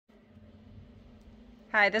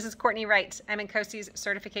Hi, this is Courtney Wright. I'm INCOSE's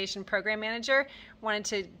Certification Program Manager. Wanted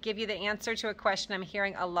to give you the answer to a question I'm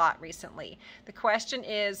hearing a lot recently. The question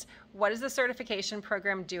is, what is the certification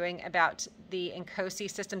program doing about the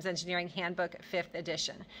INCOSE Systems Engineering Handbook 5th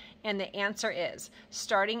edition? And the answer is,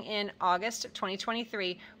 starting in August of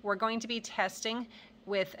 2023, we're going to be testing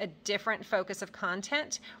with a different focus of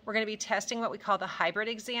content. We're going to be testing what we call the hybrid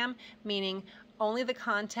exam, meaning only the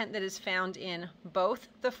content that is found in both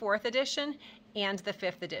the 4th edition and the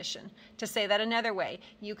 5th edition. To say that another way,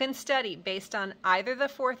 you can study based on either the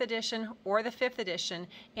 4th edition or the 5th edition,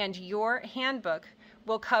 and your handbook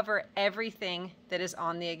will cover everything that is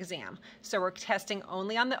on the exam. So we're testing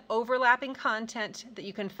only on the overlapping content that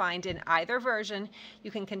you can find in either version. You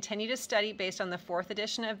can continue to study based on the 4th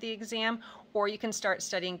edition of the exam, or you can start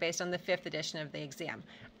studying based on the 5th edition of the exam.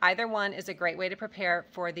 Either one is a great way to prepare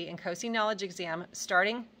for the INCOSE Knowledge exam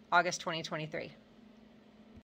starting August 2023.